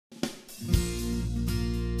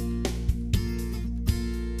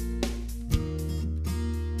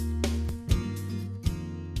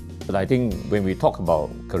So I think when we talk about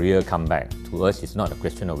career comeback, to us it's not a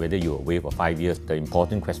question of whether you're away for 5 years. The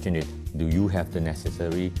important question is, do you have the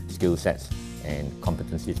necessary skill sets and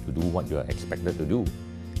competencies to do what you're expected to do?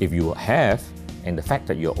 If you have, and the fact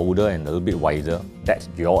that you're older and a little bit wiser, that's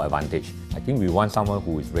your advantage. I think we want someone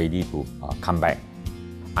who is ready to come back.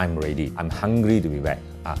 I'm ready. I'm hungry to be back.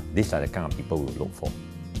 These are the kind of people we look for.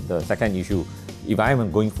 The second issue, if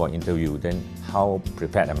I'm going for an interview, then how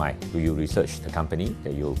prepared am I? Do you research the company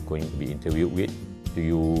that you're going to be interviewed with? Do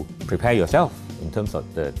you prepare yourself in terms of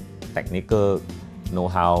the technical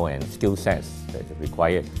know-how and skill sets that are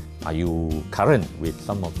required? Are you current with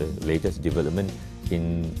some of the latest development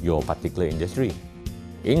in your particular industry?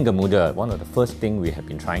 In GAMUDA, one of the first things we have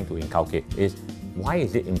been trying to inculcate is, why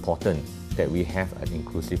is it important that we have an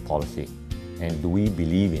inclusive policy? And do we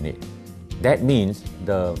believe in it? That means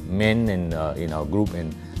the men in our group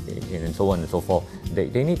and so on and so forth,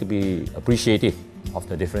 they need to be appreciative of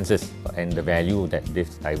the differences and the value that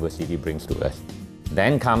this diversity brings to us.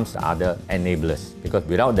 Then comes the other enablers, because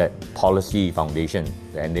without that policy foundation,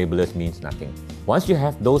 the enablers means nothing. Once you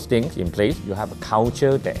have those things in place, you have a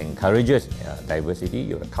culture that encourages diversity,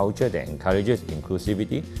 you have a culture that encourages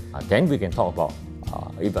inclusivity, then we can talk about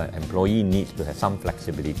if an employee needs to have some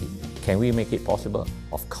flexibility. Can we make it possible?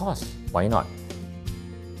 Of course, why not?